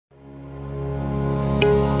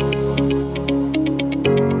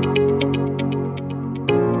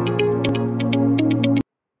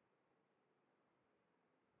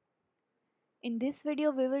this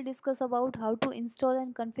video, we will discuss about how to install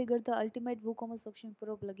and configure the Ultimate WooCommerce Auction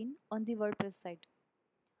Pro plugin on the WordPress site.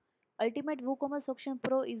 Ultimate WooCommerce Auction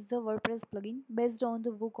Pro is the WordPress plugin based on the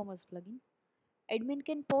WooCommerce plugin. Admin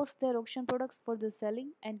can post their auction products for the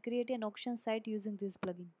selling and create an auction site using this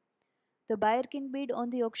plugin. The buyer can bid on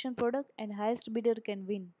the auction product and highest bidder can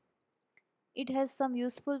win. It has some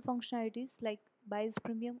useful functionalities like buyer's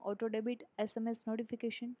premium, auto debit, SMS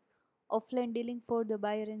notification, offline dealing for the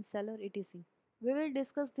buyer and seller, etc. We will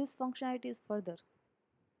discuss these functionalities further.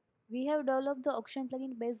 We have developed the auction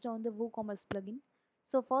plugin based on the WooCommerce plugin.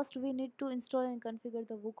 So first we need to install and configure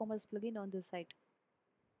the WooCommerce plugin on the site.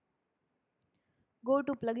 Go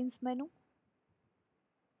to plugins menu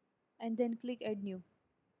and then click add new.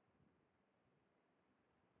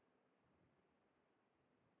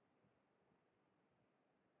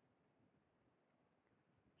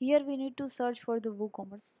 Here we need to search for the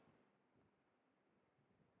WooCommerce.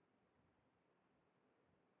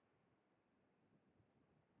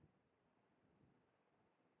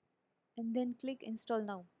 And then click install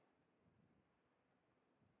now.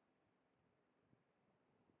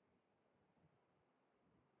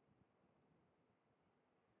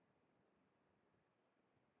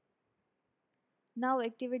 Now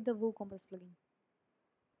activate the WooCommerce plugin.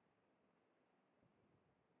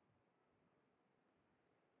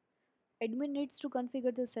 Admin needs to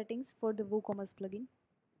configure the settings for the WooCommerce plugin.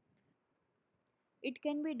 It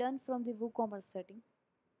can be done from the WooCommerce setting.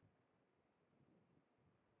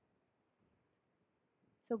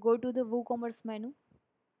 So go to the WooCommerce menu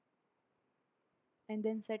and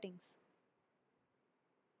then settings.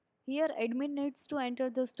 Here admin needs to enter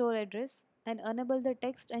the store address and enable the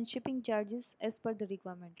text and shipping charges as per the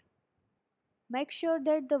requirement. Make sure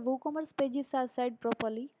that the WooCommerce pages are set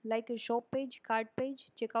properly like a shop page, cart page,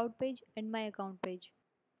 checkout page and my account page.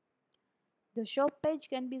 The shop page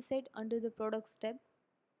can be set under the products tab.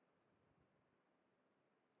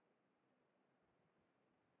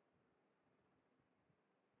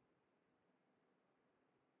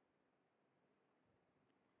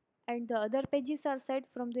 And the other pages are set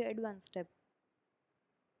from the advanced tab.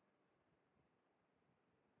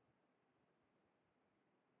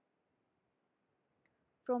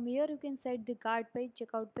 From here you can set the cart page,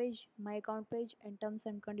 checkout page, my account page and terms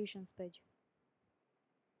and conditions page.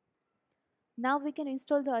 Now we can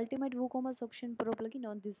install the Ultimate WooCommerce Auction Pro plugin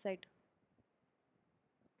on this site.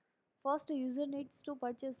 First, a user needs to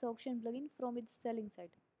purchase the auction plugin from its selling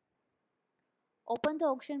site. Open the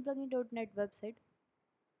auctionplugin.net website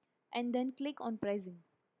and then click on pricing.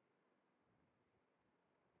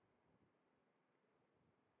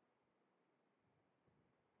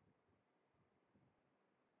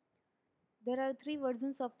 There are three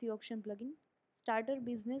versions of the auction plugin: Starter,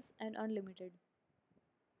 Business and Unlimited.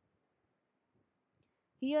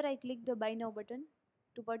 Here I click the Buy Now button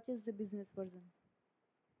to purchase the business version.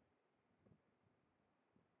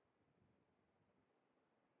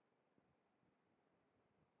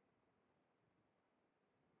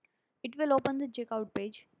 It will open the checkout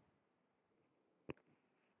page.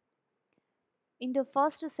 In the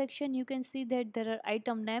first section you can see that there are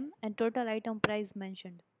item name and total item price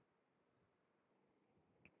mentioned.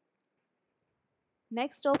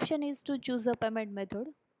 Next option is to choose a payment method.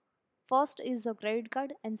 First is the credit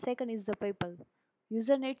card and second is the PayPal.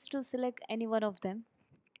 User needs to select any one of them.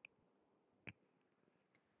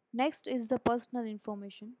 Next is the personal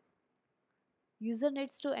information. User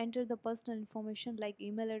needs to enter the personal information like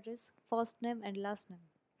email address, first name and last name.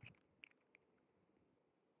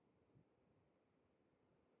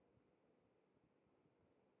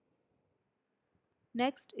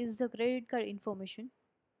 Next is the credit card information.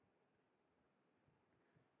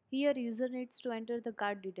 Here user needs to enter the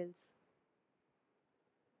card details.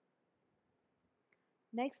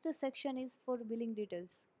 Next section is for billing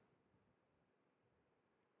details.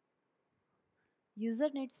 User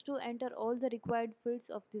needs to enter all the required fields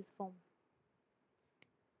of this form.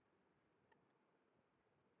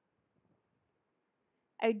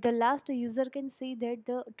 At the last, the user can see that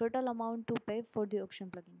the total amount to pay for the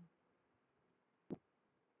auction plugin.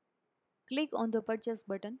 Click on the purchase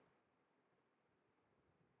button.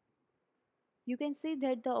 You can see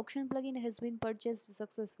that the auction plugin has been purchased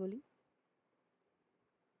successfully.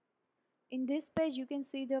 In this page, you can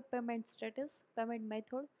see the payment status, payment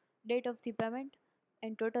method, date of the payment,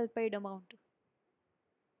 and total paid amount.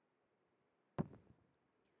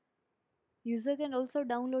 User can also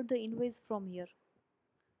download the invoice from here.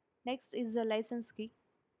 Next is the license key.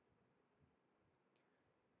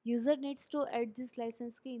 User needs to add this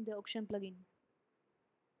license key in the auction plugin.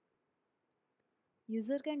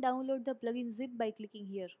 User can download the plugin zip by clicking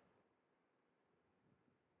here.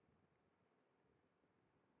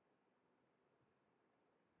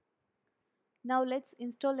 Now let's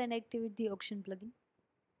install and activate the auction plugin.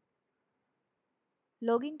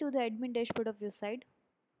 Log in to the admin dashboard of your site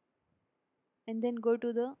and then go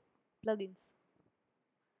to the plugins.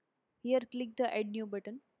 Here click the add new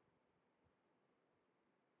button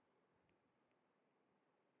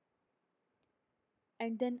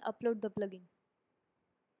and then upload the plugin.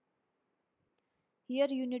 Here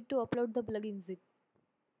you need to upload the plugin zip.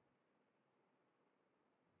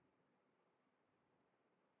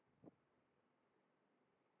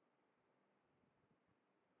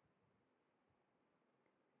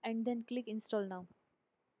 And then click install now.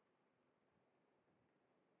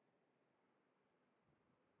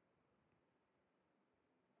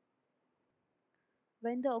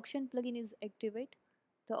 When the auction plugin is activated,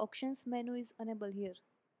 the auctions menu is enabled here.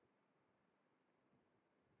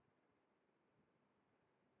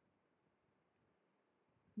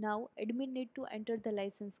 Now admin need to enter the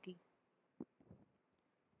license key.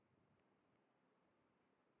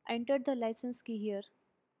 Enter the license key here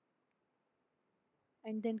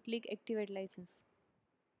and then click activate license.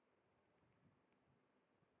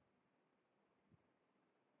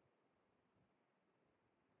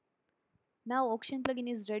 Now auction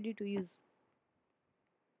plugin is ready to use.